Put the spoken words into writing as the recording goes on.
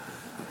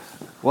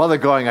While they're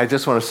going, I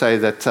just want to say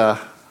that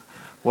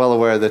well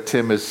aware that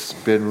Tim has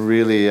been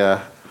really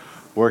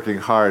working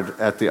hard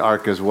at the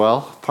Ark as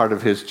well. Part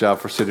of his job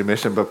for City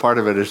Mission, but part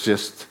of it is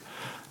just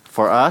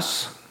for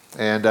us.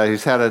 And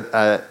he's had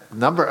a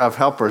number of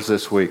helpers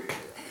this week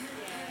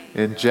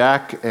in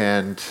Jack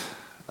and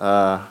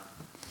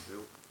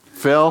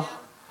Phil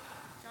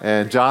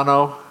and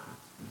Jono.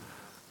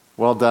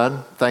 Well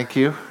done. Thank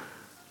you.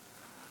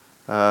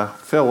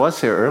 Phil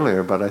was here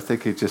earlier, but I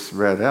think he just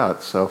ran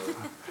out, so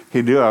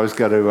he knew I was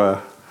going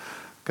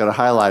to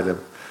highlight him.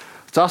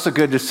 It's also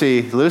good to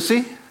see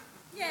Lucy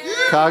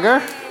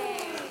Cogger.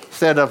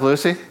 Stand up,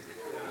 Lucy.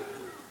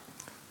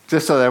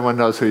 Just so that everyone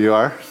knows who you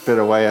are. Been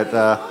away at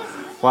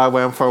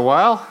YWAM for a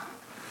while.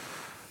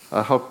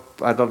 I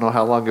don't know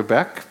how long you're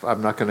back.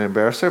 I'm not going to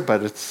embarrass her,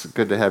 but it's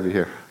good to have you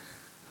here.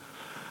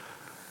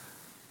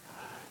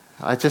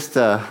 I just,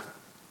 I'll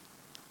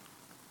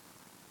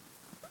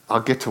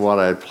get to what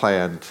I had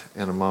planned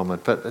in a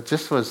moment, but it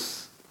just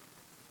was,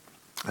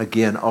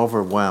 again,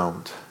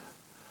 overwhelmed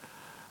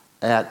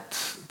at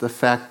the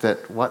fact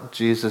that what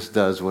Jesus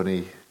does when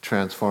he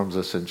transforms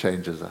us and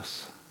changes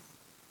us.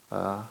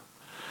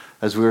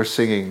 As we were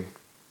singing,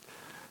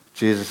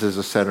 Jesus is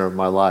the center of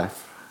my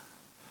life,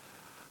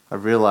 I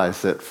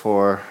realized that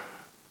for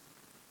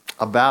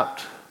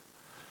about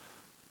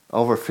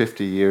over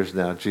 50 years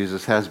now,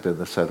 Jesus has been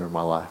the center of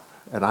my life,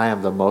 and I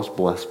am the most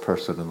blessed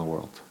person in the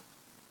world.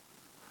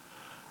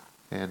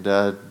 And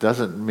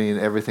doesn't mean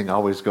everything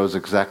always goes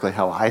exactly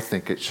how I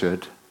think it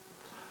should,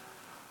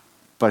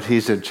 but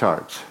he's in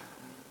charge,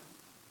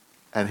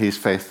 and he's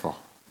faithful.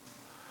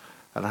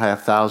 And I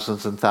have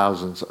thousands and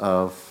thousands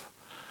of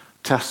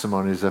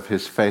testimonies of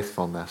his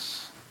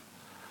faithfulness,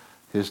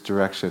 his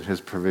direction, his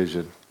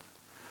provision.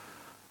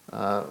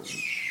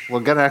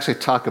 We're going to actually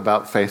talk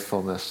about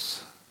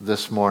faithfulness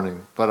this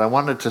morning, but I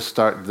wanted to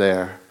start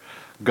there.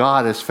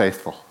 God is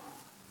faithful.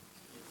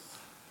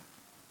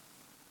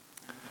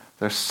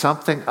 There's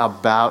something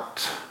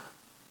about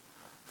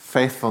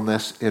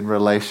faithfulness in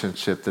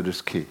relationship that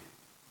is key.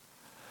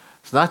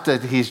 It's not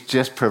that he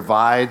just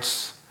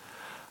provides,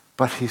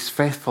 but he's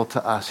faithful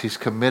to us. He's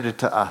committed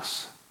to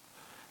us.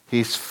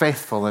 He's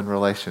faithful in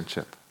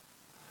relationship.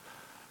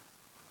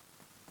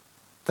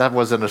 That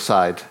was an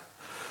aside.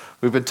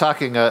 We've been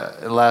talking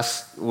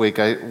last week.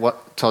 I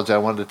told you I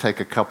wanted to take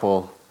a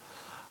couple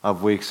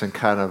of weeks and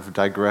kind of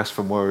digress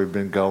from where we've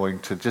been going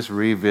to just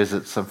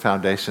revisit some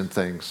foundation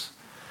things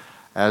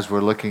as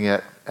we're looking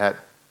at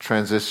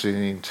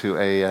transitioning to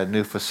a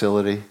new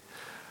facility.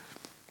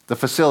 The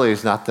facility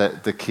is not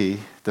the key.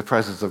 The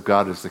presence of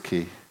God is the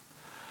key.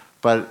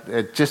 But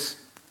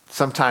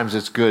sometimes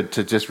it's good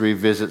to just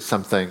revisit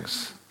some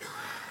things.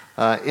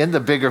 In the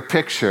bigger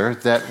picture,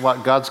 that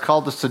what God's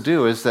called us to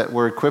do is that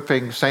we're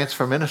equipping saints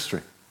for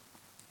ministry.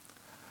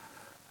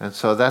 And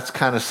so that's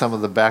kind of some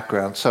of the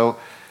background. So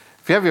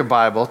if you have your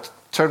Bible,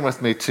 turn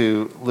with me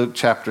to Luke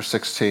chapter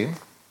 16.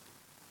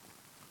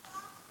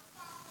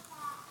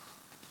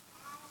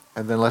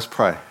 And then let's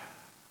pray.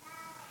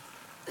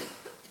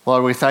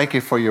 Lord, we thank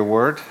you for your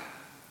word.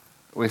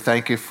 We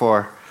thank you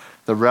for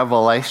the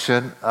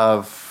revelation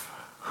of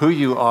who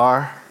you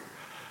are,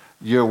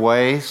 your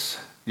ways,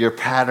 your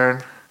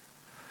pattern.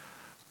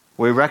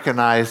 We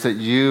recognize that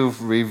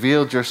you've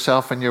revealed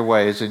yourself and your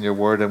ways in your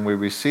word, and we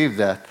receive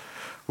that.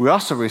 We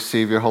also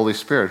receive your Holy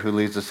Spirit who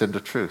leads us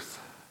into truth.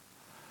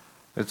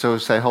 And so we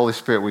say, Holy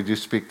Spirit, would you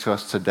speak to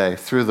us today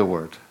through the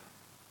word?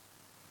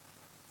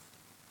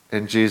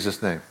 In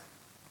Jesus' name.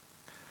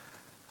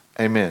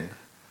 Amen.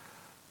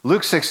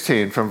 Luke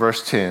 16 from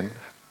verse 10.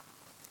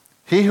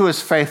 He who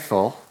is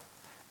faithful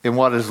in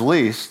what is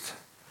least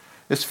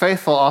is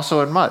faithful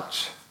also in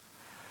much.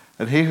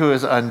 And he who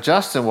is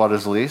unjust in what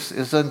is least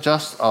is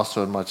unjust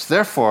also in much.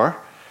 Therefore,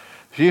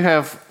 if you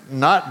have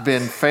not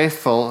been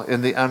faithful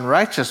in the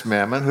unrighteous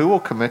mammon, who will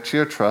commit to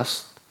your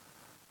trust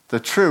the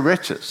true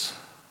riches?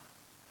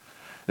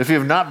 If you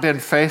have not been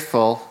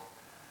faithful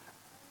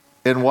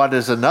in what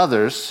is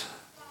another's,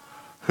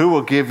 who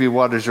will give you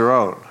what is your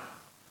own?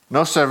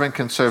 No servant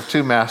can serve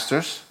two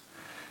masters.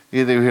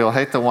 Either he'll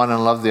hate the one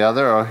and love the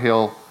other, or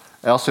he'll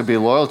also be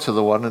loyal to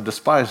the one and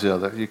despise the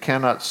other. You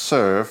cannot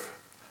serve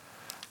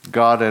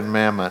God and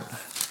mammon.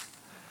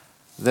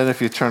 Then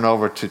if you turn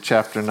over to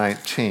chapter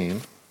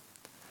 19,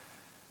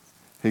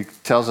 he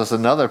tells us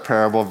another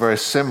parable very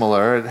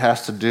similar. It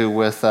has to do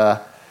with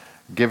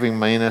giving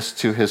minas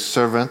to his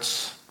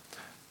servants.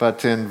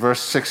 But in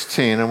verse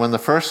 16,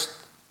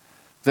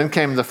 then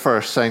came the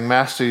first, saying,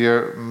 Master,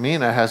 your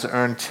mina has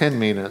earned 10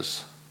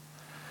 minas.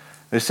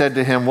 They said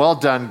to him, Well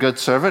done, good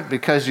servant,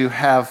 because you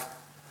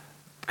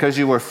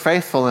were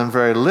faithful in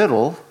very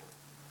little,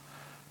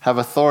 have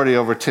authority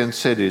over 10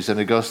 cities. And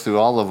he goes through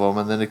all of them,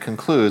 and then he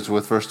concludes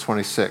with verse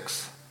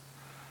 26.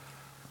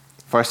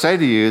 For I say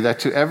to you that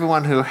to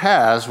everyone who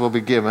has will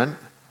be given,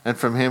 and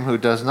from him who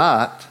does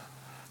not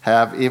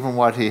have, even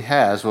what he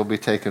has will be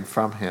taken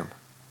from him.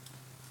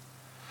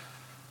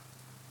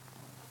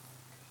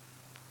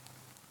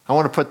 I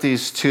want to put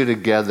these two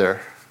together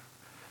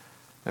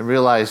and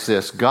realize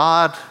this.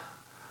 God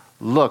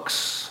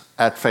looks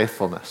at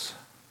faithfulness.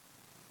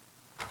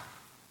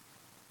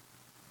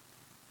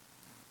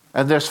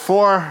 And there's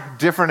 4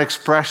 different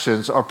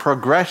expressions or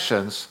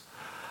progressions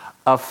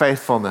of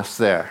faithfulness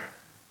there.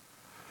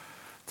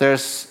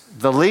 There's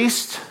the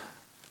least,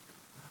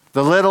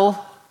 the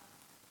little,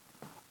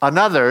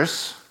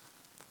 another's,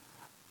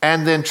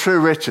 and then true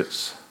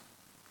riches.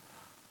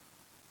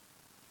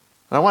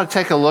 And I want to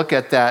take a look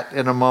at that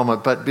in a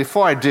moment, but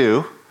before I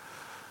do,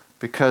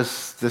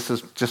 because this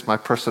is just my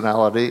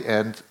personality,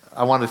 and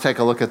I want to take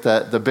a look at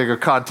the bigger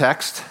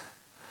context.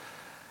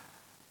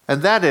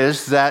 And that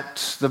is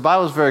that the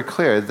Bible is very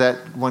clear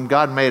that when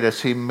God made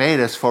us, he made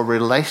us for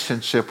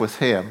relationship with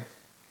him.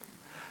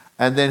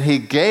 And then he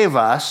gave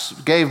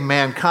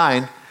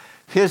mankind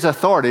his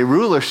authority,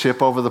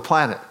 rulership over the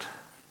planet.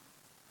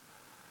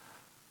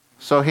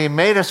 So he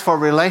made us for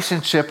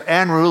relationship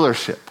and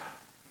rulership.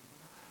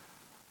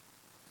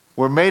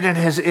 We're made in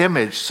his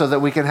image so that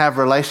we can have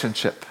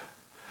relationship.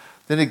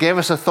 Then he gave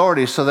us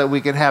authority so that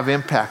we can have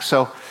impact.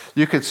 So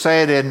you could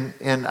say it in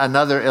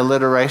another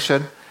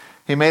alliteration.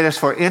 He made us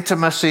for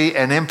intimacy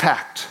and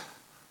impact.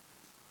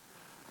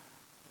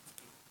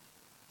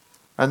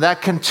 And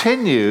that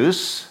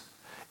continues.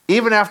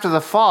 Even after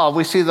the fall,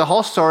 we see the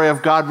whole story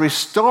of God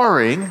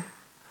restoring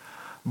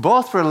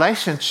both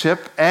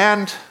relationship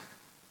and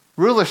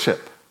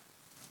rulership.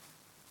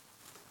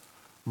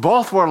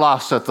 Both were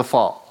lost at the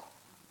fall.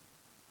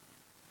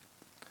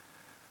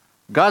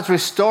 God's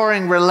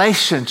restoring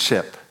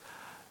relationship.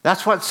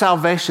 That's what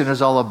salvation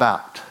is all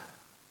about.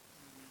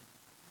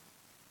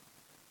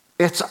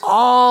 It's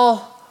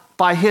all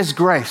by his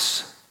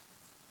grace.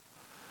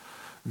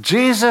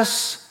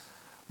 Jesus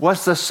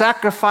was the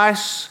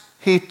sacrifice.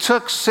 He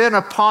took sin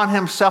upon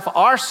himself,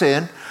 our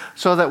sin,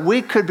 so that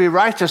we could be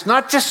righteous.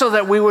 Not just so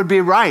that we would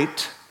be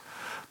right,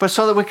 but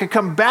so that we could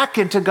come back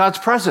into God's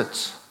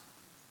presence.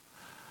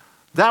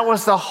 That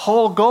was the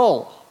whole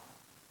goal.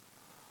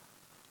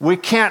 We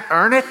can't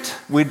earn it.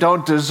 We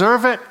don't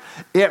deserve it.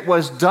 It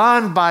was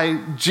done by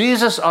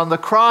Jesus on the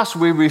cross.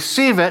 We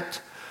receive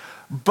it,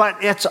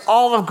 but it's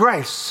all of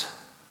grace.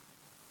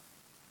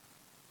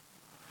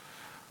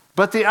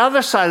 But the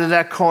other side of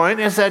that coin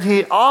is that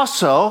he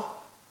also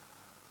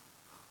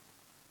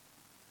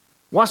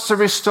wants to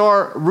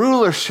restore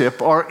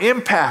rulership or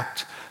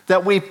impact,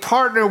 that we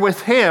partner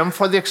with him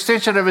for the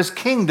extension of his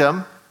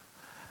kingdom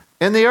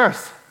in the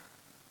earth.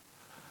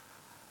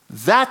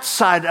 That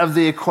side of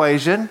the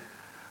equation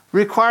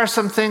requires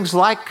some things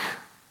like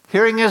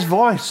hearing his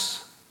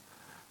voice,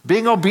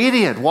 being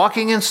obedient,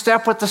 walking in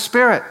step with the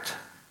Spirit,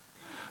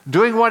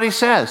 doing what he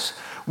says.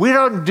 We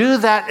don't do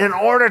that in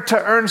order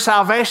to earn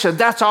salvation.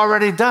 That's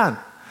already done.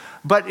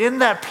 But in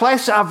that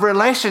place of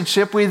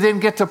relationship, we then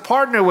get to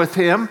partner with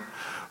him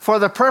for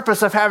the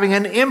purpose of having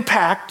an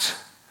impact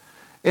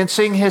in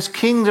seeing his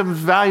kingdom's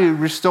value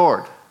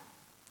restored.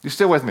 You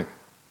still with me?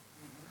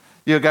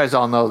 You guys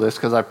all know this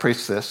because I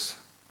preached this.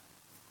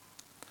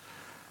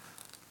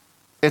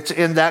 It's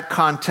in that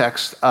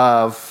context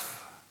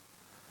of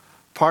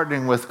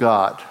partnering with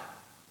God,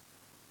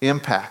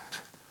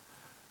 impact,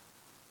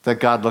 that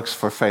God looks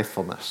for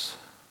faithfulness.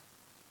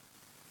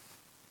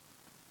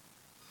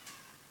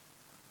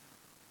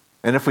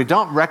 And if we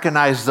don't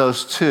recognize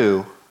those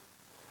two,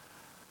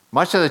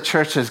 much of the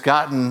church has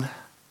gotten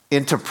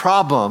into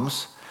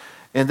problems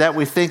in that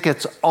we think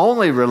it's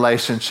only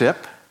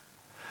relationship,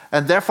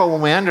 and therefore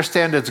when we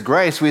understand its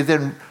grace, we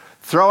then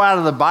throw out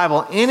of the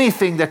Bible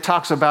anything that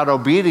talks about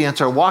obedience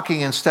or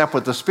walking in step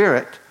with the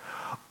Spirit,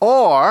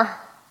 or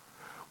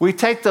we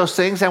take those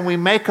things and we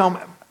make them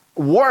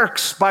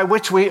works by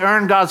which we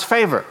earn God's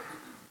favor.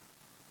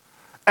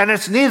 And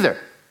it's neither.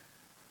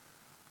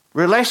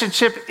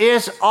 Relationship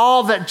is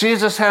all that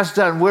Jesus has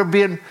done. We're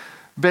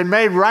been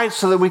made right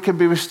so that we can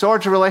be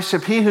restored to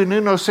relationship. He who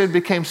knew no sin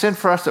became sin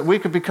for us, that we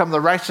could become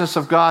the righteousness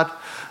of God,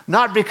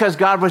 not because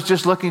God was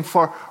just looking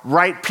for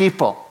right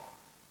people,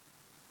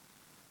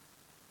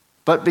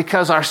 but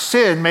because our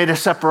sin made a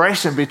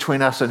separation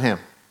between us and him.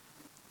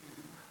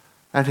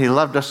 And he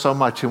loved us so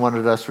much, he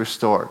wanted us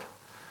restored.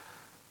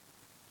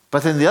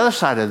 But then the other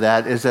side of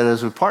that is that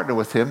as we partner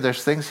with him,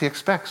 there's things he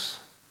expects.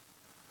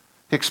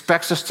 He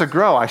expects us to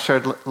grow, I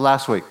shared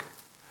last week.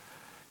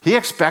 He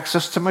expects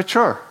us to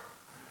mature.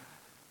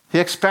 He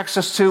expects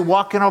us to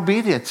walk in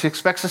obedience. He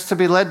expects us to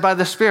be led by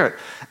the Spirit.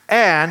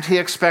 And he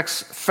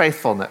expects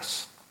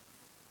faithfulness.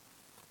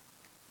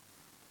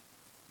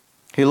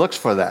 He looks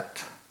for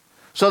that.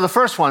 So the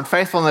first one,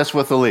 faithfulness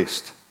with the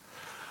least.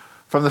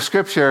 From the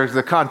scripture,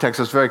 the context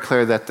is very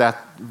clear that that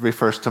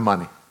refers to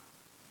money.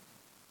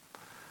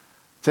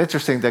 It's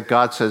interesting that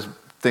God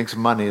thinks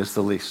money is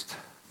the least.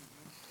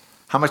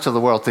 How much of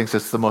the world thinks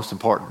it's the most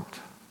important?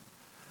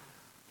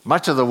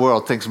 Much of the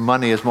world thinks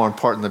money is more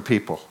important than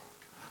people.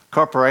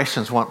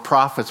 Corporations want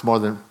profits more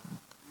than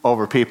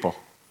over people.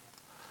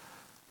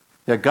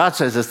 Yet God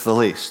says it's the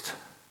least.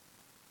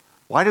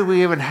 Why do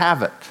we even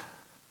have it?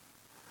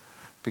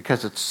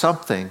 Because it's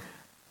something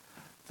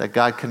that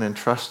God can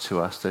entrust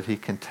to us, that he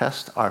can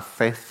test our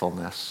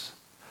faithfulness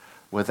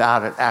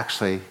without it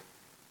actually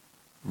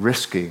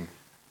risking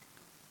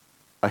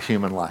a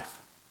human life.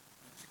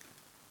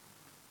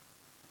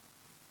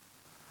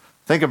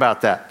 Think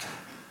about that.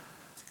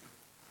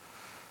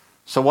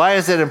 So why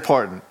is it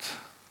important?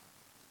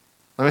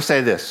 Let me say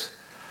this.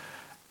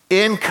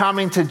 In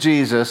coming to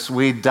Jesus,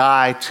 we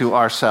die to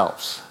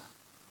ourselves.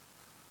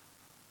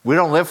 We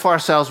don't live for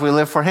ourselves, we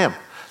live for him.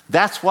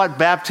 That's what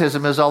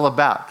baptism is all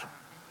about.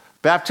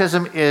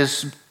 Baptism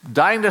is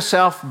dying to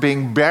self,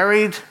 being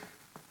buried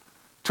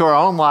to our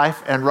own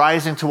life, and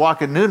rising to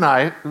walk a new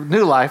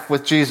life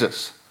with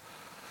Jesus.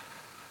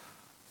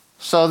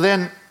 So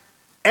then,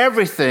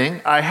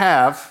 everything I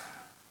have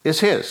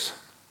is his.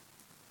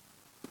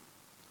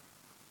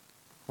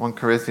 1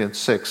 Corinthians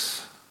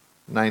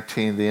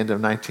 6:19, the end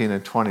of 19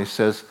 and 20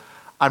 says,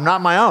 I'm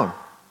not my own.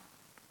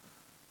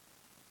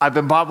 I've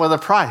been bought with a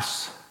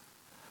price.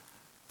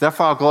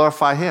 Therefore, I'll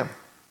glorify him.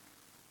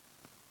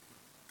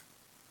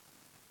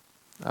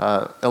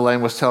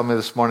 Elaine was telling me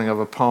this morning of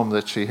a poem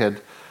that she's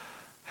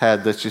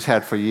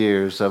had for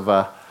years. In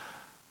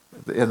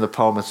the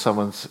poem,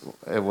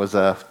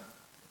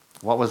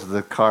 what was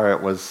the car?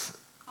 It was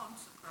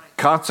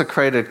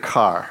consecrated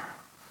car.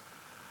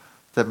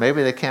 That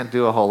maybe they can't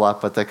do a whole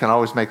lot, but they can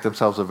always make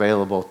themselves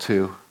available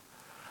to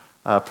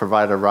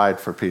provide a ride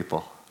for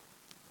people.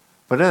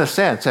 But in a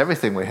sense,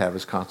 everything we have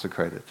is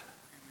consecrated.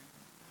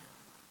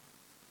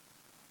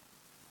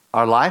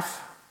 Our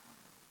life,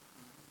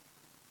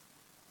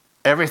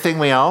 everything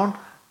we own,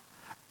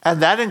 and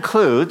that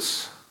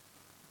includes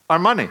our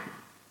money.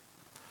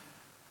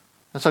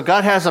 And so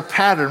God has a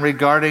pattern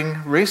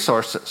regarding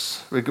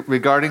resources,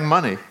 regarding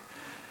money.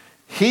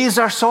 He's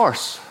our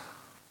source.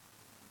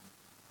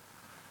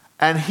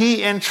 And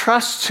he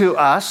entrusts to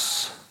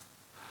us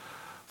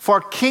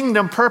for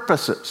kingdom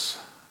purposes.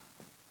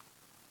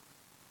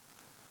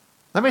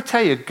 Let me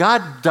tell you,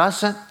 God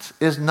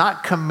is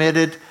not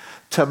committed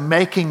to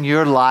making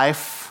your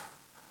life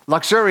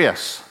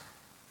luxurious.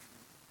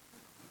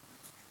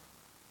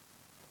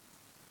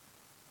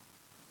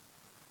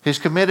 He's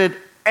committed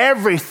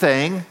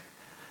everything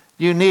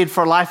you need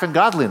for life and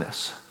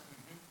godliness.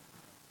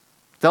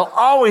 They'll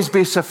always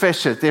be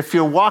sufficient if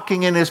you're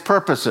walking in his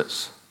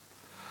purposes.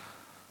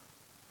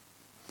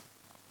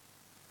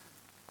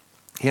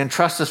 He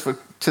entrusts us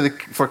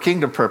for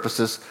kingdom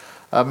purposes.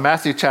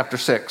 Matthew chapter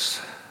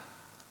 6.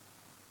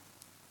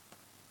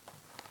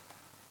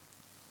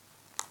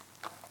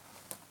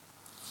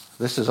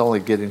 This is only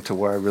getting to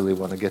where I really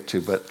want to get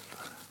to, but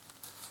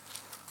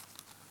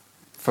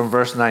from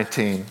verse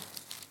 19.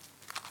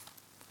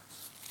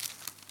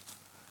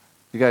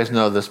 You guys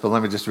know this, but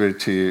let me just read it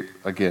to you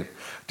again.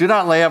 Do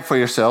not lay up for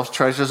yourselves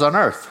treasures on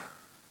earth.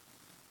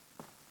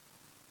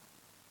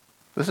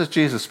 This is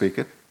Jesus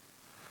speaking.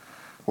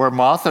 Where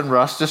moth and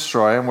rust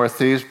destroy and where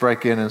thieves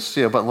break in and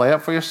steal, but lay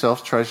up for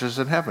yourselves treasures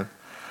in heaven,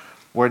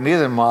 where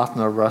neither moth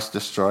nor rust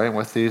destroy and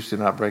where thieves do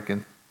not break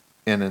in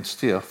and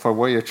steal. For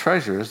where your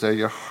treasure is, there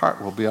your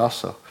heart will be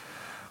also.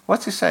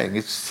 What's he saying?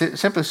 He's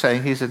simply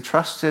saying he's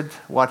entrusted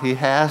what he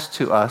has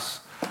to us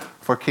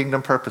for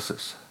kingdom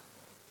purposes.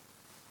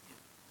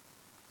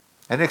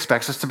 And he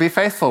expects us to be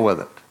faithful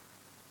with it.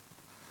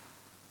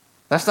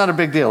 That's not a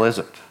big deal, is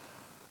it?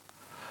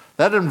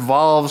 That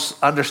involves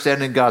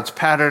understanding God's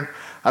pattern.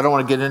 I don't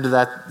want to get into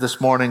that this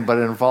morning, but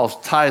it involves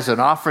tithes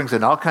and offerings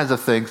and all kinds of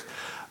things.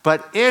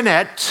 But in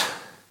it,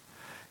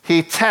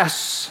 he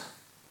tests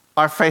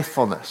our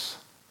faithfulness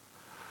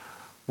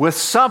with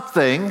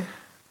something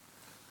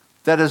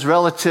that is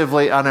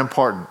relatively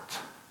unimportant.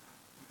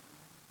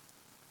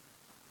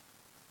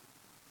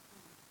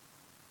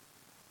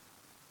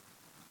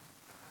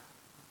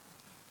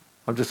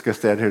 I'm just going to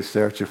stand here and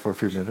stare at you for a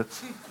few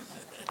minutes.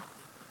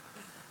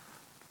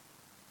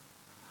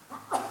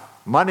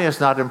 Money is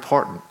not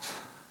important,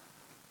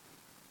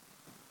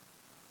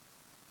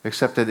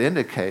 except it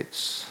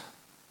indicates,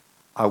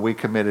 are we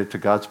committed to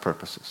God's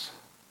purposes?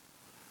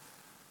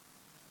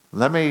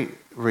 Let me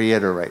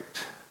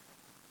reiterate.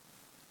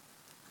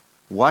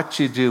 What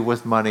you do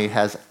with money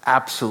has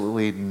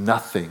absolutely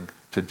nothing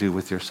to do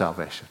with your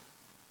salvation.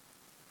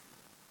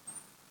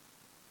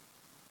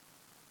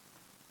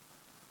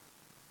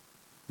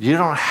 You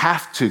don't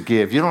have to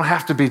give. You don't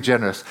have to be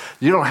generous.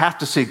 You don't have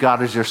to see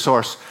God as your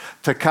source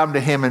to come to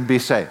him and be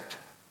saved.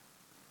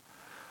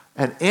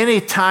 And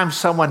anytime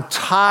someone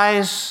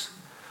ties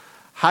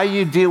how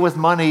you deal with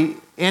money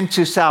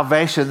into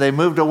salvation, they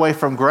moved away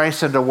from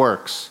grace into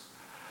works.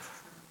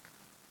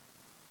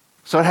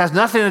 So it has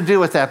nothing to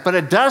do with that, but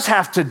it does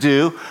have to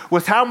do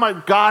with how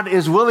much God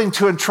is willing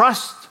to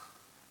entrust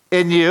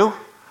in you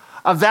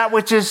of that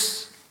which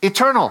is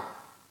eternal.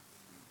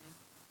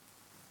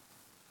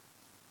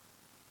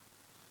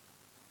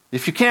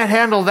 If you can't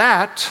handle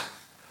that,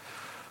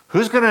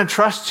 who's going to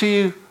entrust to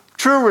you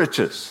true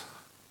riches?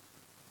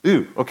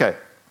 Ooh, okay.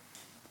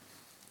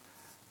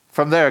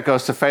 From there it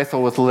goes to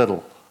faithful with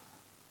little.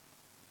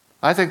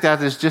 I think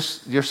that is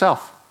just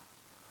yourself.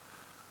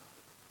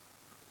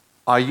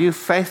 Are you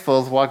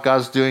faithful with what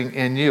God's doing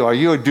in you? Are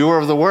you a doer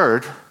of the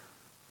word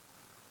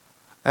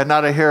and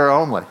not a hearer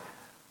only?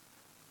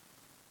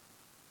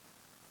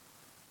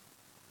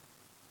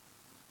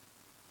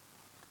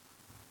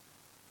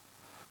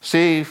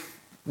 See,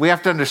 we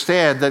have to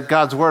understand that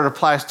God's word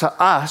applies to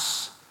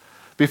us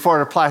before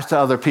it applies to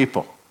other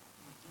people.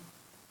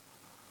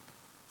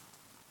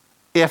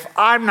 if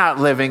I'm not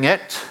living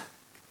it,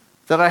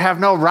 then I have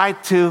no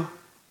right to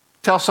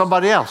tell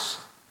somebody else.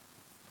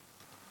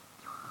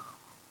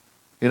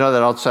 You know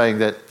that old saying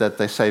that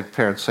they say,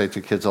 parents say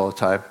to kids all the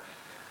time,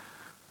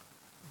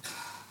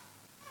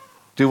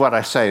 do what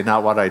I say,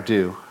 not what I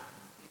do.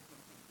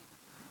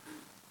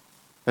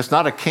 It's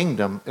not a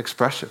kingdom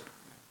expression.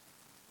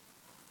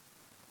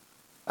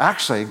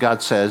 Actually,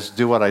 God says,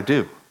 do what I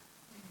do.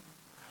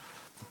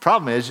 The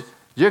problem is,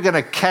 you're going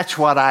to catch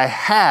what I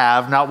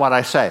have, not what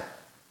I say.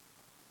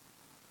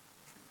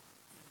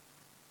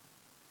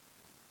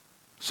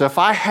 So if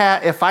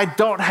I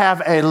don't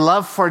have a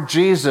love for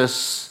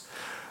Jesus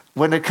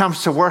when it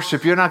comes to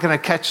worship, you're not going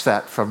to catch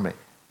that from me.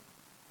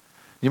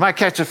 You might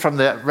catch it from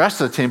the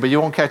rest of the team, but you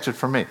won't catch it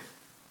from me.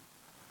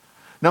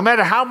 No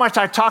matter how much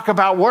I talk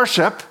about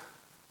worship,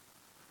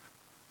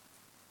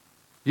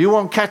 you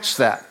won't catch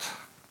that.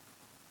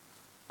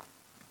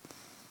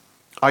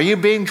 Are you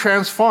being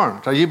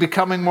transformed? Are you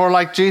becoming more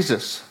like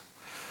Jesus?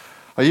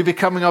 Are you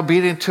becoming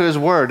obedient to his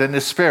word and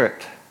his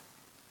spirit?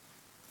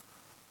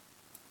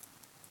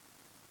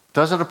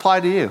 Does it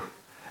apply to you?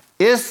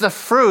 Is the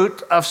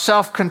fruit of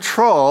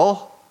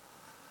self-control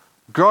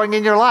growing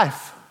in your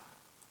life?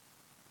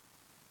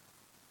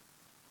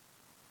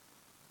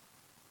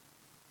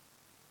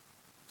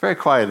 Very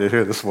quiet in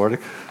here this morning.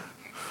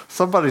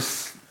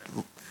 Somebody's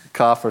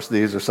cough or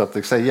sneeze or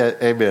something. Say, yeah,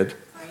 amen.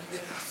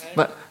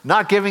 But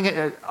not giving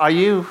it, are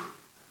you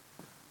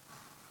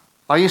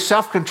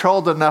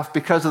self-controlled enough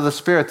because of the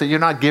Spirit that you're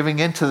not giving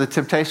in to the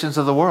temptations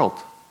of the world?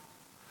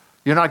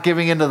 You're not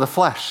giving into the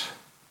flesh.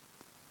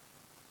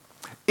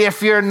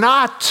 If you're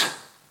not,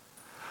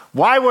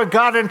 why would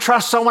God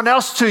entrust someone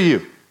else to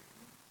you?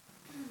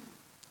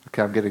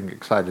 Okay, I'm getting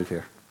excited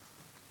here.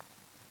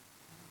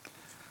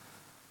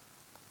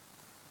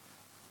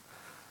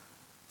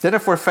 Then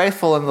if we're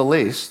faithful in the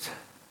least,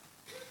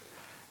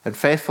 and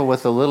faithful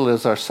with the little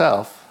is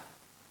ourselves,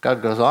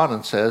 God goes on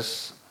and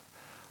says,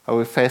 are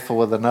we faithful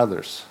with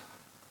another's?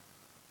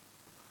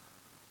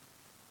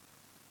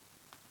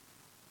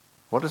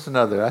 What is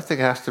another? I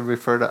think it has to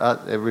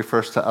it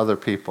refers to other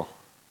people.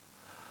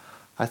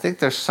 I think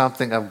there's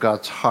something of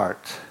God's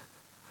heart.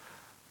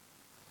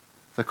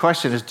 The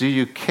question is, do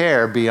you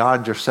care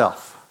beyond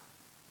yourself?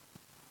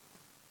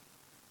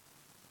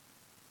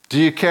 Do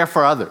you care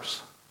for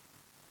others?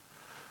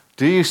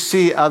 Do you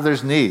see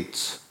others'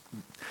 needs?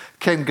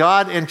 Can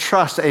God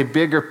entrust a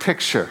bigger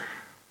picture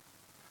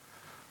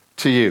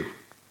to you?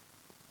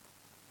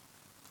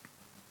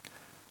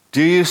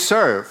 Do you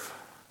serve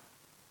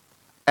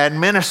and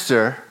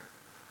minister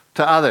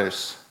to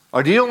others?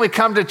 Or do you only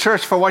come to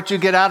church for what you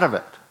get out of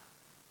it?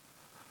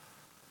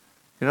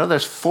 You know,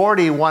 there's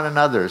 40 one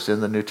another's in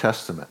the New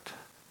Testament.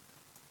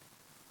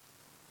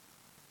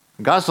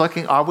 God's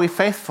looking, are we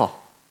faithful?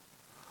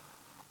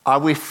 Are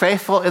we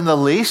faithful in the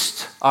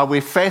least? Are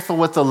we faithful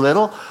with the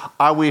little?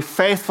 Are we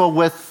faithful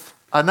with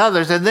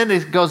another's? And then he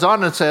goes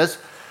on and says,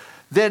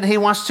 then he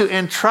wants to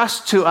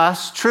entrust to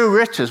us true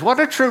riches. What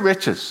are true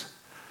riches?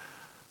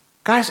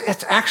 Guys,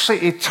 it's actually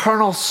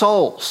eternal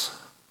souls.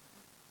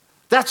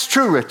 That's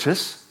true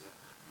riches.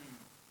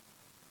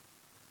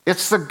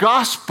 It's the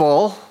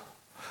gospel,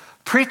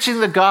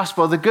 preaching the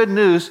gospel, the good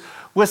news,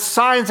 with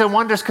signs and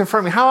wonders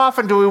confirming. How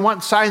often do we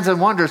want signs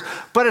and wonders?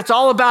 But it's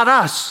all about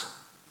us.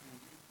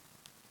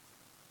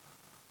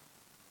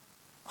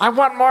 I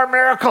want more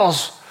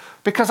miracles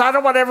because I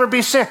don't want to ever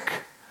be sick.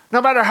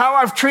 No matter how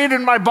I've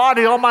treated my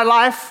body all my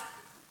life.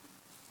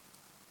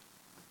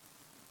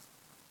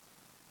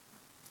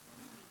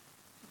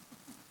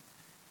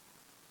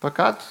 But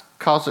God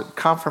calls it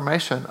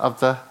confirmation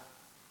of the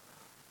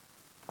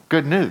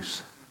good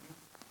news.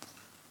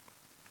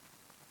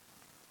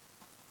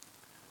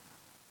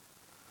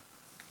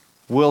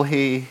 Will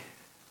he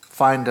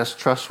find us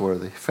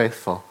trustworthy,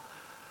 faithful,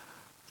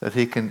 that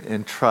he can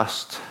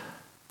entrust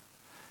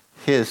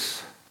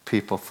his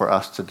people for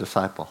us to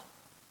disciple?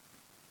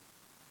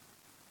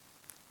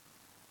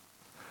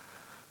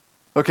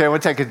 Okay, I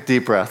want to take a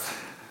deep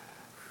breath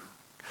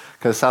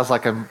because it sounds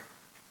like I'm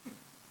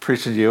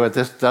preaching to you, and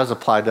this does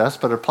apply to us,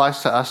 but it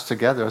applies to us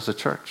together as a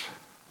church.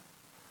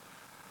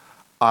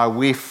 Are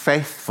we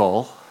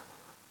faithful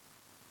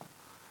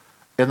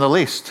in the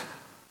least?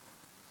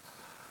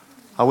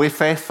 Are we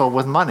faithful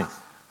with money?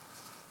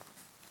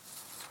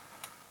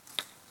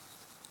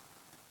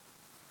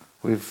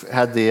 We've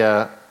had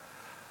the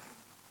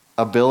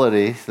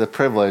ability, the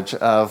privilege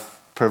of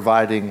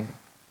providing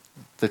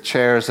the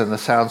chairs and the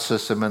sound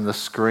system and the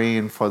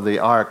screen for the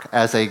Ark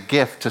as a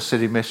gift to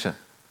City Mission.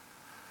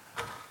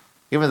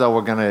 Even though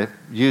we're going to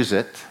use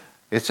it,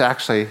 it's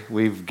actually,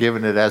 we've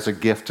given it as a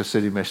gift to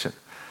City Mission.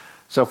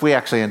 So if we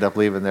actually end up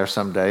leaving there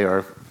someday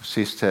or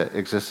cease to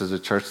exist as a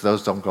church,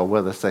 those don't go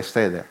with us, they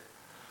stay there.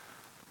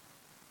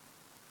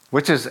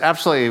 Which is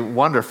absolutely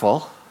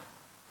wonderful.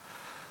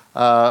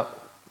 We're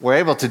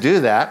able to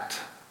do that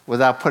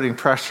without putting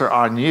pressure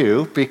on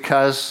you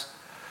because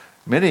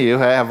many of you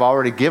have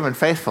already given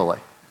faithfully.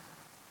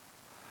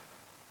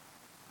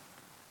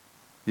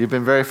 You've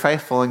been very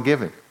faithful in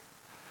giving.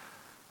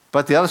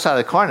 But the other side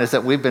of the coin is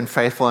that we've been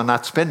faithful in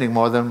not spending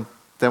more than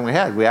than we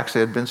had. We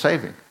actually had been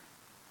saving.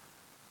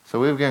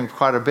 So we were getting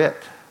quite a bit.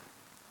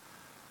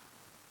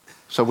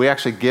 So we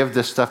actually give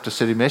this stuff to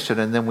City Mission,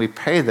 and then we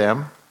pay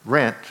them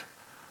rent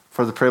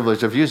for the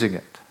privilege of using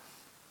it.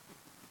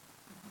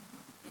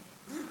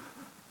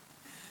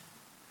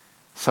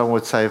 Someone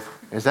would say,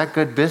 is that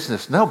good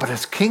business? No, but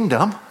it's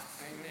kingdom. Amen.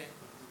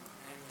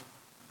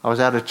 I was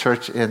at a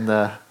church in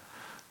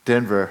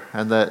Denver,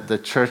 and the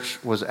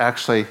church was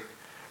actually,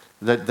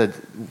 the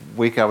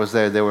week I was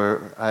there, they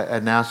were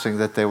announcing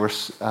that they were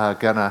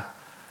going to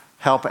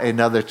help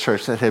another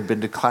church that had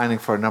been declining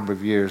for a number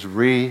of years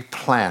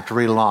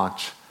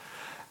relaunch.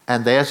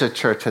 And they as a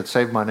church had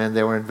saved money, and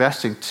they were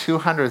investing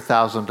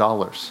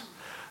 $200,000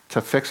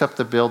 to fix up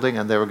the building,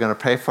 and they were going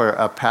to pay for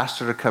a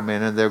pastor to come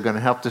in, and they were going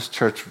to help this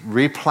church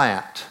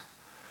replant.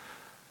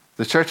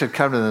 The church had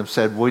come to them and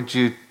said,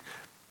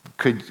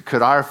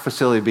 could our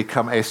facility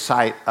become a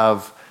site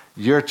of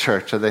your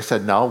church? And they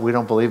said, no, we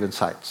don't believe in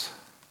sites.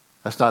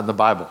 That's not in the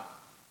Bible.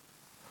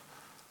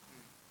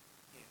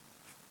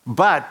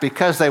 But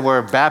because they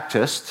were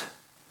Baptist,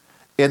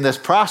 in this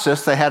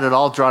process, they had it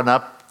all drawn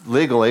up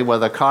legally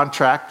with a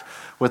contract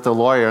with the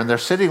lawyer. And they're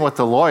sitting with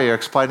the lawyer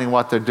explaining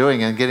what they're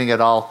doing and getting it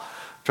all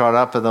drawn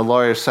up. And the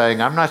lawyer's saying,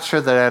 I'm not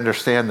sure that I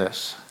understand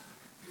this.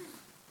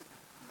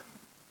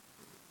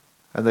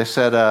 And they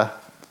said,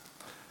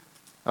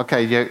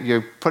 okay,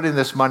 you're putting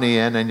this money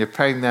in and you're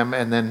paying them,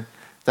 and then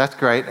that's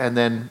great. And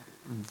then,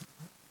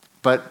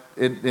 but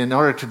in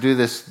order to do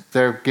this,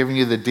 they're giving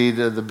you the deed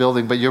of the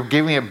building, but you're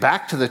giving it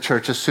back to the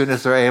church as soon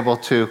as they're able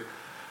to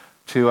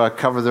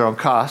cover their own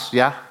costs.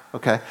 Yeah?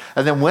 Okay.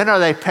 And then when are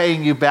they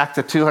paying you back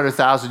the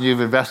 $200,000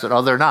 you've invested?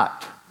 Oh, they're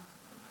not.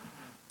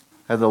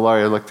 And the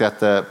lawyer looked at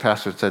the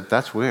pastor and said,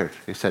 that's weird.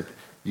 He said,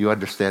 you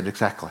understand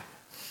exactly.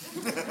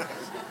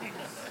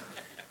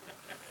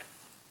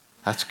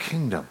 That's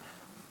kingdom.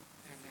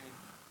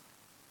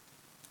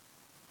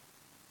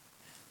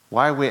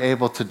 Why are we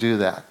able to do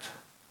that?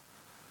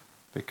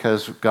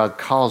 Because God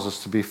calls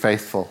us to be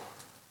faithful.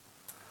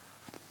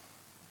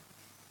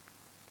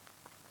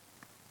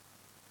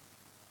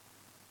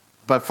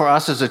 But for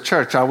us as a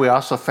church, are we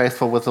also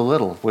faithful with the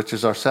little, which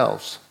is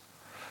ourselves?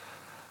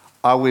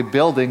 Are we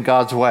building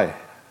God's way?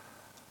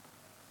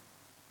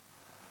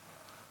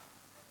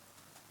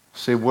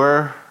 See,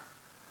 we're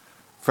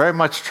very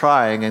much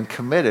trying and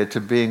committed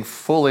to being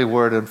fully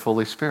Word and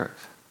fully Spirit.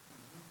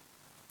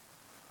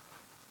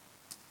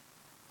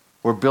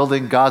 We're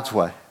building God's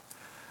way.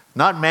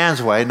 Not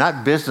man's way,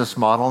 not business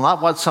model,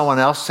 not what someone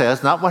else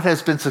says, not what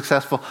has been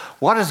successful.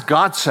 What does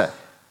God say?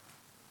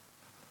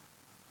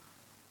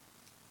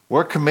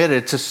 We're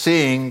committed to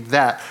seeing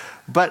that.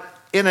 But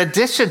in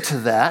addition to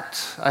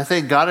that, I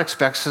think God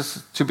expects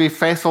us to be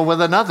faithful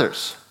with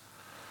others,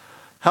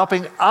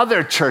 helping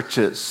other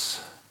churches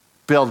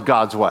build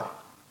God's way.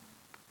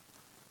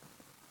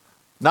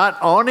 Not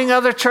owning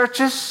other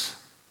churches,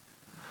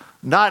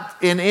 not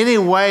in any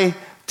way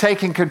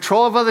taking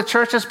control of other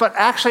churches, but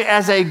actually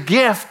as a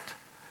gift,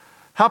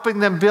 helping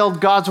them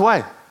build God's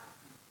way.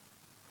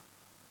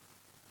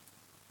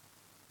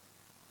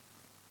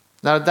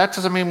 Now, that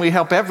doesn't mean we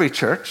help every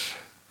church,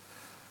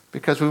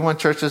 because we want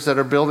churches that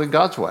are building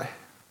God's way.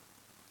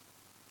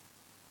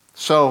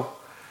 So,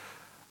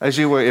 if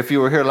you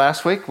were here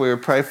last week, we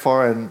would pray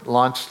for and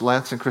launch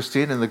Lance and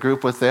Christine and the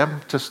group with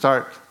them to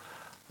start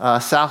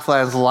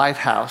Southland's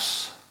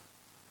Lighthouse.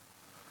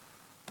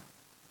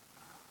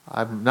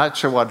 I'm not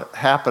sure what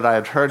happened. I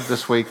had heard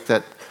this week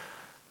that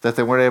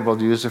they weren't able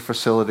to use the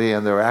facility,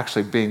 and they were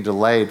actually being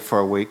delayed for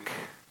a week.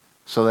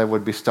 So they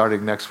would be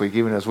starting next week,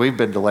 even as we've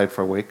been delayed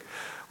for a week,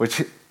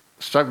 which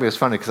struck me as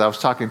funny because I was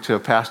talking to a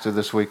pastor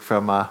this week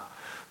from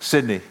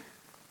Sydney,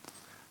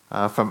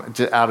 from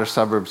outer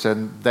suburbs,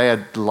 and they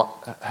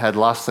had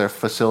lost their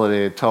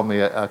facility. They told me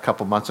a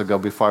couple months ago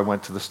before I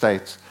went to the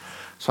States.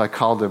 So I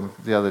called them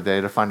the other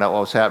day to find out what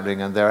was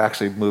happening, and they're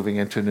actually moving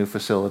into a new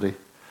facility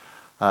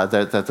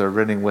that they're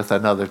renting with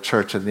another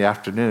church in the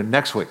afternoon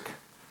next week.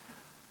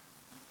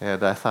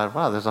 And I thought,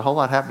 wow, there's a whole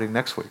lot happening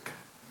next week.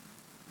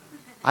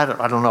 I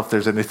don't know if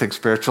there's anything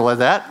spiritual in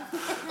that,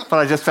 but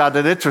I just found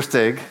it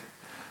interesting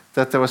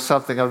that there was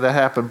something of that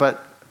happen. But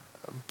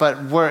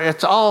where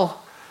it's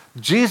all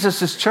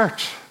Jesus'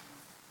 church.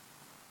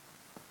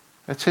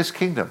 It's his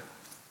kingdom.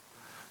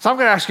 So I'm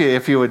going to ask you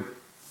if you would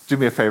do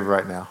me a favor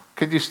right now.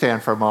 Could you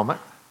stand for a moment?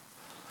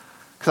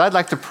 Because I'd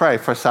like to pray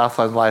for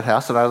Southland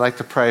Lighthouse, and I'd like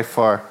to pray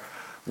for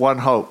One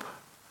Hope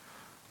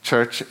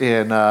Church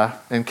in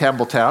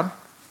Campbelltown.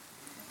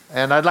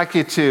 And I'd like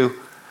you to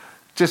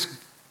just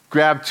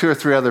grab 2 or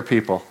 3 other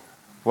people.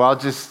 Well,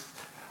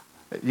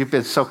 you've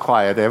been so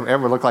quiet. It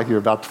ever looked like you were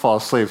about to fall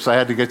asleep, so I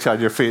had to get you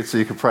on your feet so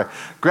you could pray.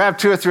 Grab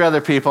 2 or 3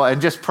 other people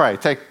and just pray.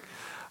 Take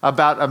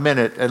about a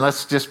minute, and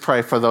let's just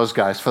pray for those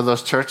guys, for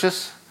those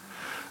churches,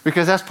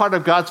 because that's part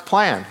of God's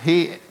plan.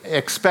 He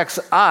expects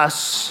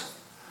us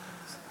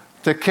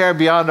to care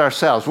beyond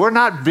ourselves. We're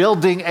not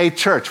building a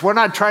church. We're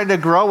not trying to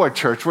grow a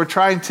church. We're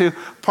trying to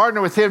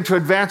partner with him to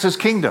advance his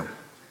kingdom.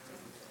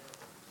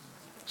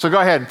 So go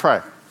ahead and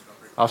pray.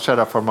 I'll shut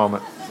up for a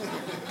moment.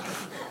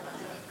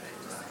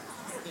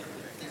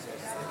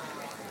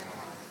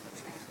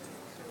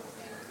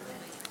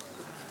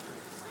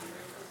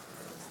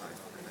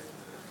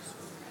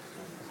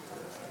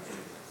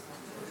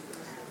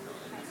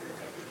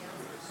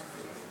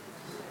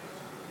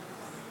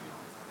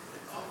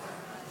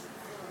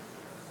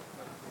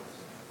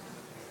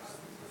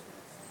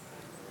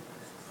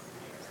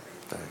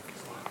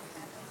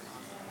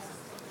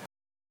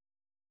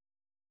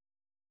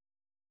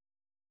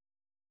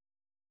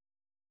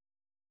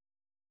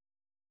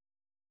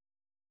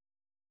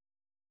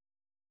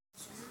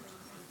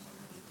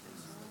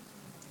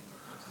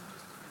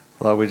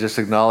 Lord, we just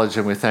acknowledge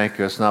and we thank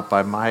you. It's not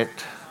by might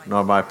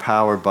nor by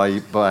power,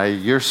 by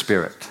your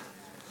Spirit.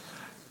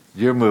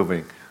 You're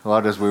moving.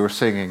 Lord, as we were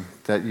singing,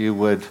 that you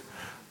would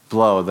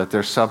blow, that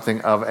there's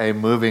something of a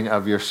moving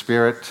of your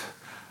Spirit,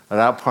 an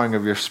outpouring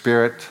of your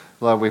Spirit.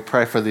 Lord, we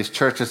pray for these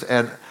churches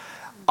and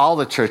all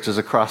the churches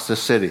across the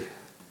city,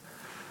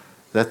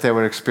 that they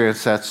would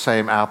experience that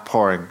same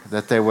outpouring,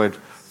 that they would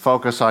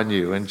focus on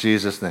you in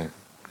Jesus' name.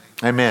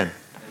 Amen.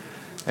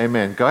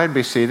 Amen. Go ahead and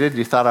be seated.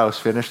 You thought I was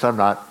finished. I'm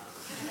not.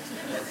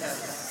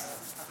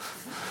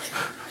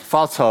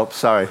 False hope,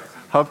 sorry.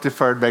 Hope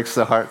deferred makes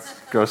the heart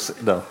go,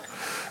 no.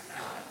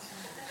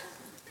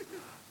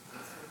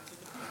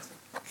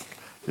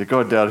 You're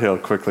going downhill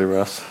quickly,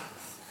 Russ.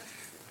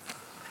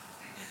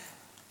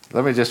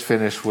 Let me just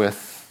finish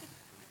with,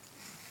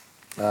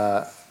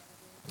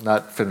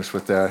 not finish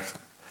with there.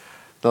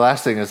 The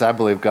last thing is I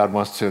believe God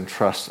wants to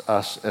entrust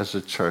us as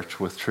a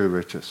church with true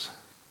riches.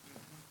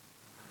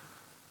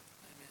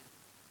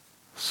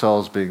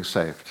 Souls being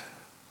saved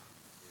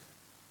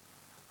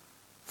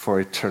for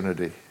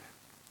eternity.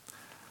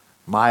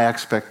 My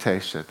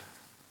expectation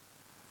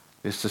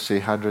is to see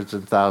hundreds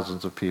and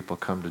thousands of people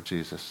come to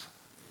Jesus.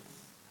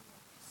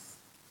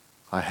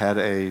 I had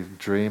a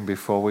dream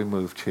before we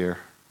moved here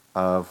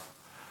of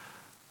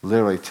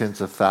literally tens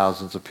of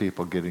thousands of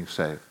people getting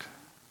saved.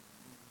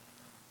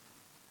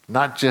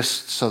 Not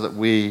just so that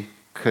we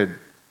could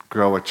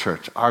grow a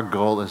church. Our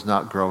goal is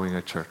not growing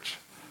a church.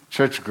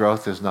 Church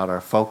growth is not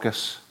our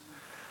focus.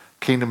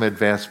 Kingdom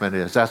advancement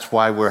is. That's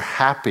why we're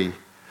happy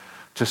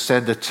to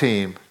send a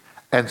team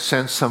and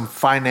send some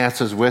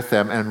finances with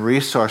them and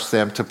resource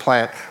them to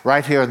plant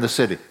right here in the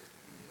city.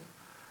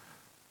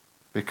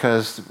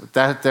 Because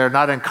they're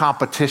not in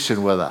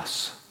competition with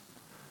us.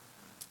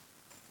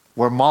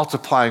 We're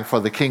multiplying for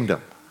the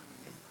kingdom.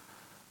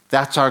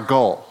 That's our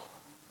goal.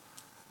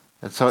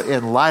 And so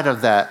in light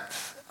of that,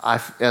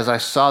 as I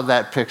saw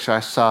that picture,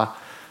 I saw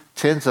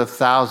tens of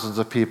thousands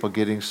of people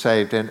getting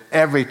saved and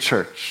every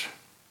church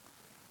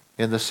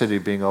in the city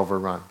being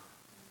overrun.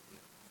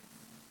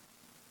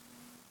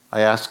 I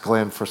asked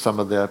Glenn for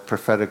some of the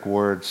prophetic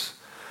words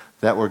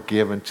that were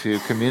given to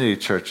Community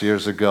Church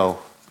years ago,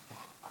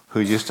 who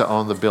used to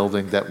own the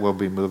building that we'll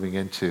be moving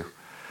into.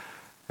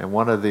 And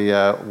one of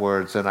the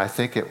words, and I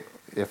think it,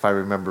 if I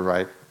remember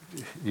right,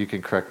 you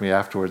can correct me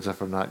afterwards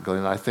if I'm not,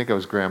 Glenn, I think it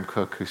was Graham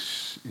Cook who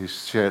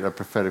shared a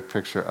prophetic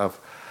picture of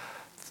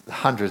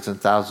hundreds and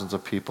thousands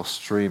of people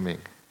streaming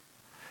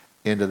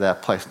into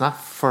that place, not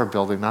for a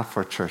building, not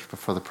for a church, but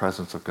for the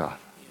presence of God.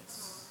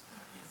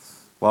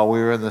 While we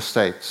were in the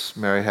States,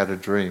 Mary had a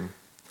dream,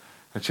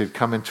 and she'd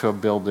come into a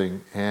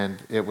building,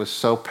 and it was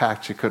so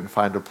packed she couldn't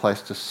find a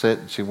place to sit,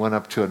 and she went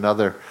up to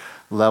another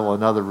level,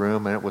 another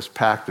room, and it was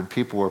packed, and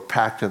people were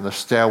packed in the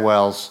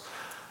stairwells,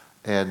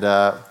 and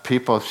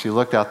people, she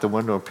looked out the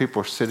window, and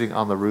people were sitting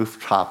on the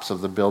rooftops of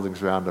the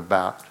buildings round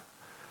about.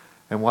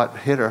 And what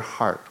hit her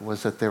heart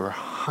was that they were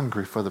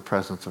hungry for the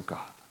presence of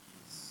God.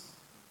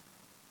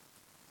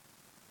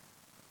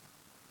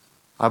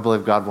 I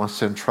believe God wants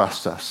to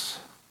entrust us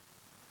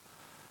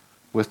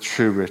with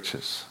true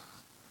riches.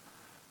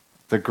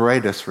 The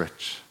greatest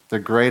rich, the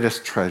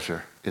greatest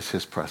treasure is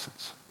his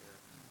presence.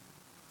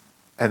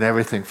 And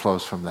everything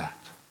flows from that.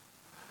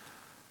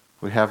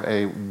 We have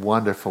a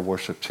wonderful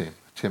worship team.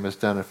 Tim has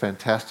done a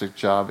fantastic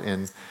job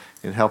in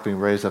helping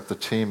raise up the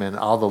team and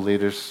all the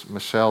leaders,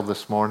 Michelle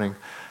this morning,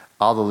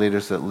 all the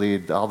leaders that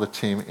lead, all the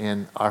team,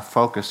 and our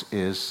focus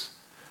is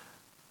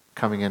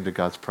coming into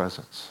God's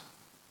presence.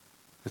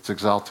 It's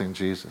exalting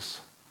Jesus.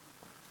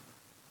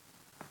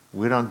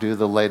 We don't do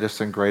the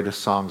latest and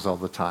greatest songs all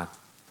the time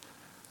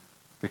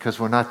because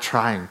we're not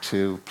trying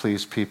to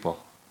please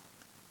people.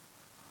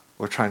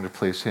 We're trying to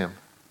please him.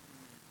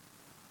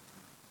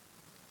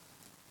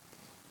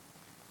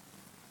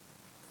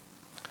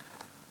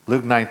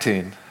 Luke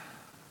 19,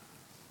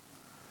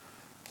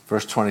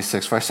 verse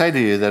 26. For I say to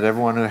you that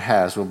everyone who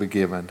has will be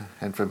given,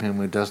 and from him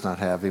who does not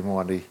have, even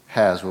what he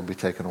has will be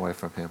taken away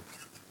from him.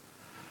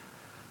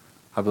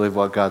 I believe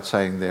what God's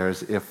saying there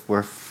is if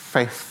we're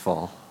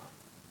faithful,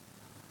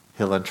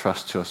 he'll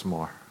entrust to us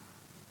more.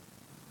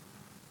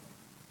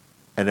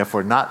 And if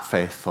we're not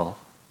faithful,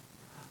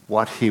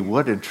 what he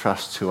would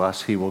entrust to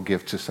us, he will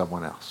give to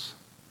someone else.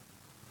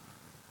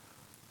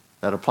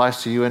 That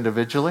applies to you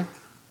individually,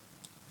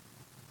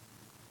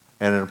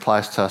 and it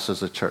applies to us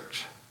as a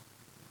church.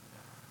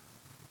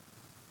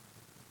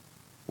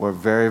 We're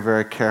very,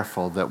 very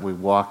careful that we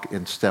walk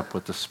in step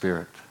with the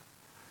Spirit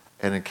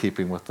and in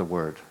keeping with the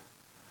Word.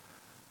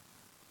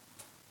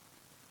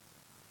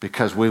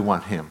 Because we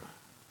want him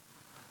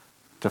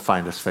to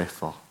find us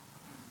faithful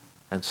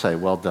and say,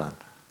 well done,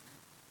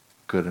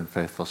 good and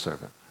faithful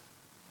servant.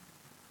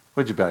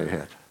 Would you bow your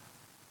head?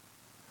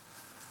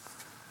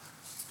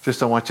 Just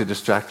don't want you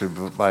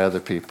distracted by other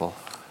people.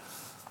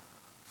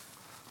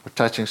 We're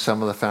touching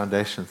some of the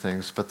foundation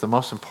things, but the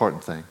most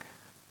important thing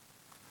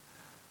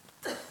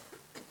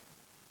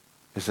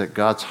is that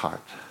God's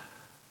heart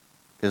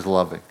is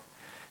loving.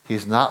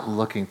 He's not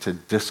looking to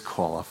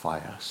disqualify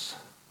us.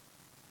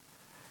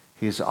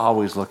 He's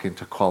always looking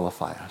to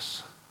qualify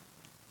us.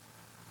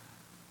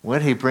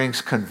 When he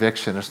brings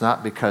conviction, it's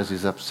not because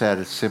he's upset.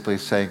 It's simply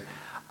saying,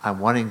 I'm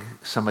wanting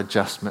some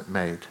adjustment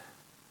made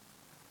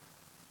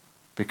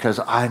because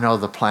I know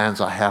the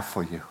plans I have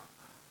for you.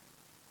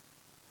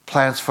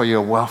 Plans for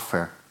your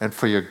welfare and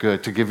for your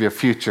good, to give you a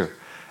future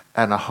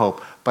and a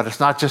hope. But it's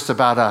not just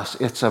about us.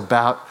 It's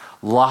about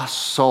lost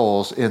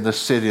souls in the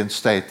city and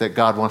state that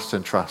God wants to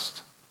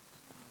entrust.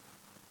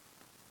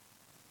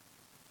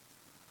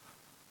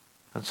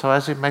 And so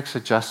as he makes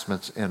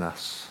adjustments in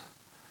us,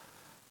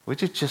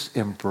 would you just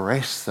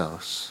embrace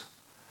those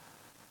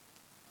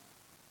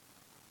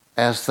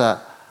as the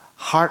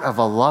heart of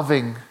a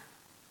loving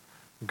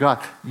God?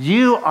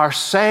 You are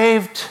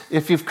saved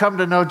if you've come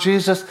to know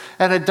Jesus,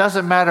 and it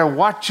doesn't matter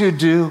what you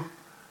do.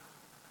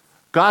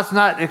 God's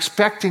not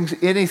expecting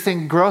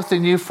anything growth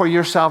in you for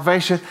your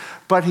salvation,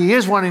 but he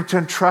is wanting to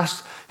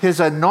entrust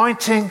his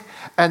anointing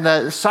and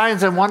the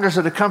signs and wonders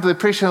that come to the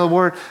preaching of the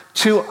word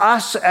to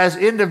us as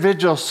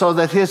individuals so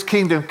that his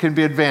kingdom can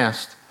be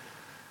advanced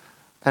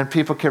and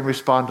people can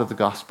respond to the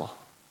gospel.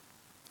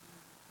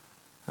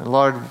 And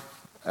Lord,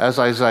 as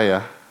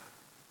Isaiah,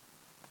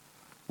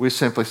 we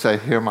simply say,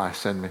 here am I,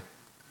 send me.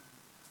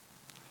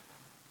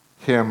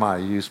 Here am I,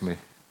 use me.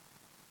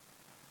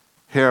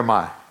 Here am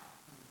I.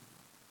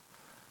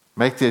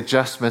 Make the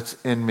adjustments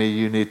in me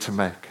you need to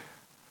make.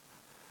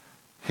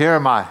 Here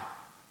am I.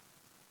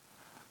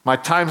 My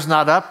time's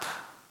not up.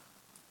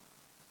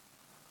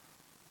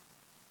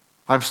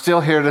 I'm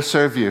still here to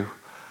serve you.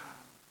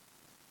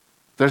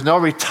 There's no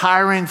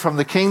retiring from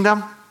the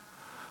kingdom.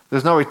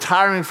 There's no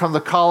retiring from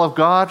the call of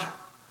God.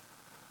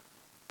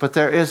 But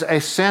there is a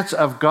sense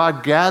of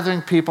God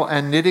gathering people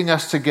and knitting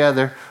us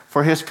together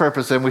for his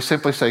purpose. And we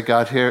simply say,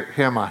 God, here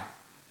am I.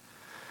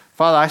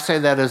 Father, I say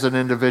that as an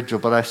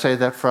individual, but I say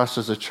that for us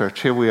as a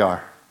church. Here we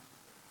are.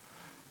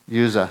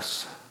 Use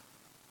us.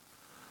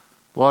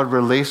 Lord,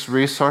 release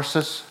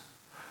resources,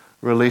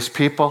 release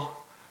people,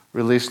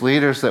 release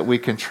leaders that we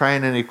can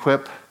train and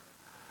equip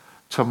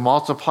to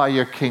multiply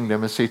your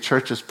kingdom and see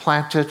churches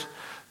planted,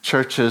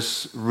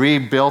 churches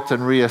rebuilt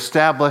and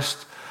reestablished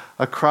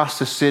across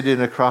the city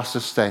and across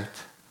the state.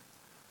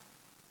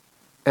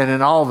 And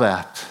in all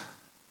that,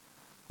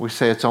 we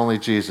say it's only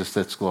Jesus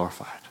that's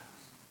glorified.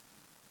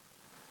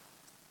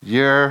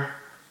 You're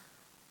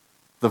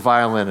the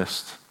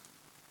violinist.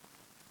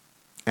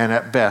 And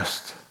at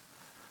best,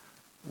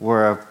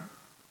 we're a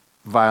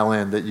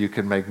violin that you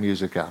can make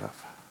music out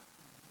of.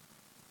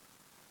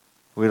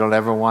 We don't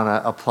ever want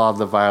to applaud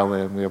the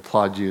violin. We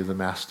applaud you, the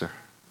master.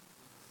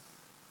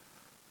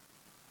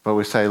 But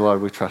we say,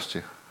 Lord, we trust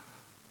you.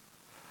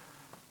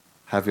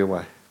 Have your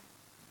way.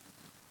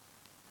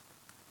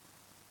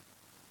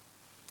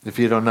 If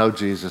you don't know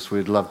Jesus,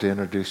 we'd love to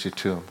introduce you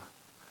to him.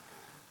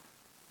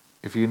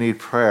 If you need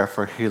prayer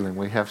for healing,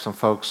 we have some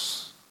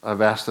folks,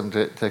 I've asked them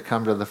to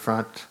come to the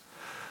front.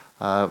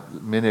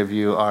 Many of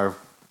you are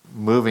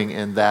moving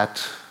in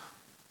that.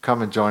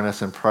 Come and join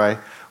us and pray.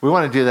 We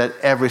want to do that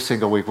every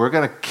single week. We're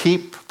going to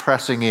keep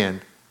pressing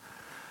in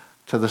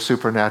to the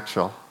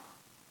supernatural.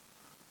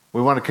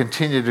 We want to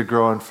continue to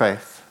grow in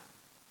faith.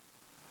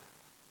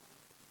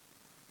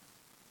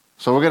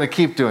 So we're going to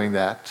keep doing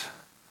that.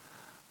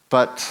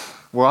 But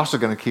we're also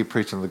going to keep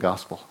preaching the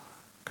gospel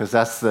because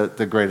that's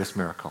the greatest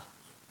miracle.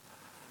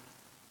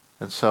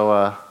 And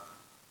so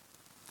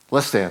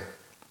let's stand.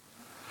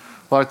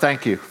 Lord,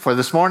 thank you for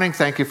this morning.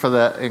 Thank you for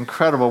the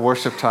incredible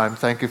worship time.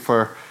 Thank you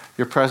for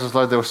your presence,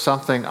 Lord. There was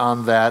something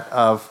on that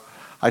of,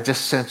 I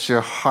just sense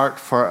your heart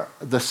for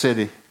the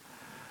city,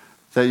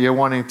 that you're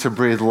wanting to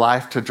breathe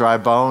life to dry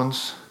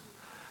bones.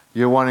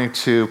 You're wanting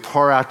to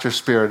pour out your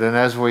spirit. And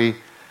as we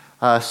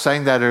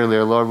sang that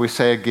earlier, Lord, we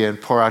say again,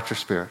 pour out your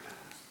spirit.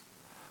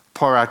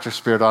 Pour out your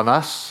spirit on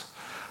us.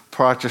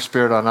 Pour out your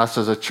spirit on us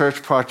as a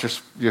church. Pour out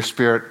your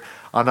spirit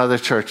on other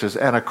churches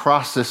and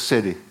across this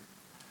city.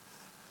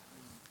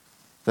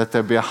 That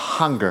there be a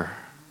hunger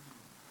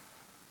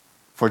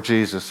for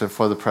Jesus and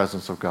for the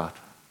presence of God.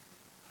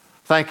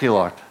 Thank you,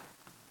 Lord.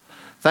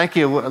 Thank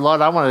you,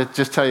 Lord. I want to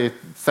just tell you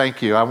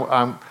thank you.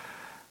 I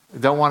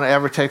don't want to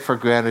ever take for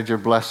granted your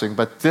blessing,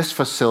 but this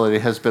facility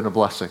has been a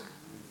blessing.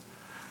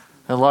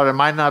 And Lord, it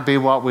might not be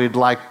what we'd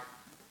like.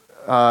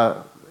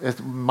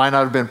 It might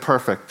not have been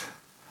perfect,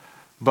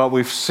 but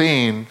we've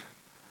seen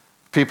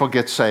people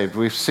get saved.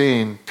 We've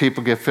seen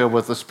people get filled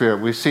with the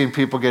Spirit. We've seen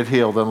people get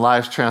healed and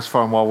lives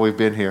transformed while we've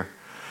been here.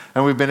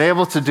 And we've been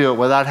able to do it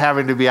without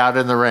having to be out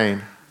in the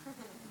rain.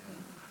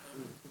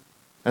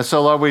 And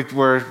so, Lord,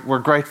 we're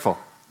grateful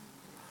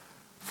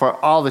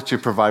for all that you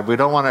provide. We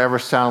don't want to ever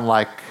sound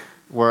like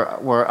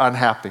we're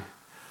unhappy.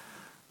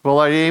 But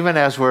Lord, even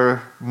as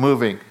we're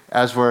moving,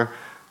 as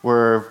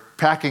we're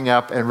packing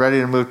up and ready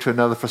to move to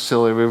another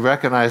facility, we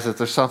recognize that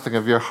there's something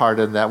of your heart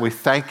in that. We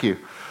thank you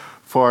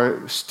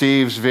for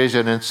Steve's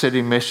vision and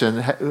city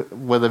mission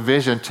with a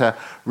vision to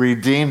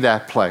redeem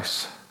that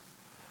place.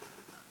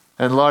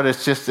 And Lord,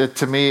 it's just,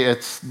 to me,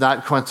 it's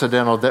not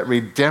coincidental that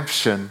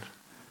Redemption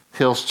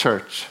Hills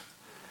Church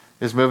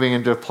is moving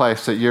into a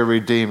place that you're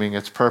redeeming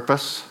its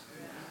purpose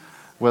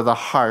with a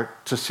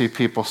heart to see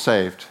people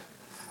saved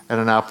and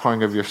an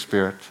outpouring of your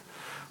Spirit.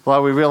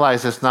 Lord, we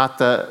realize it's not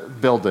the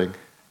building,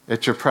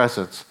 it's your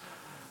presence.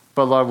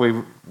 But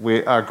Lord,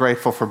 we are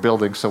grateful for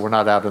building so we're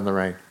not out in the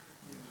rain.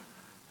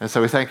 And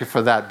so we thank you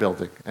for that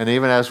building. And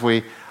even as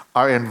we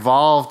are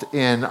involved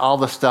in all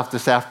the stuff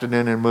this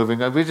afternoon and moving,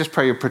 we just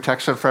pray your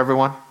protection for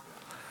everyone.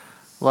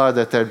 Lord,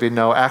 that there'd be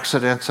no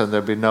accidents and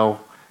there'd be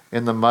no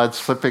in the mud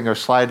slipping or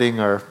sliding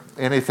or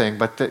anything,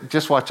 but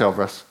just watch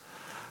over us.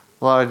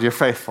 Lord, you're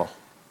faithful.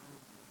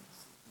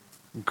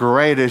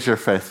 Great is your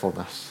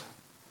faithfulness.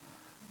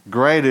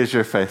 Great is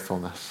your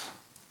faithfulness.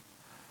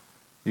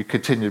 You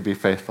continue to be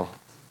faithful.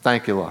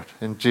 Thank you, Lord.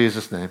 In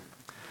Jesus' name,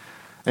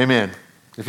 amen.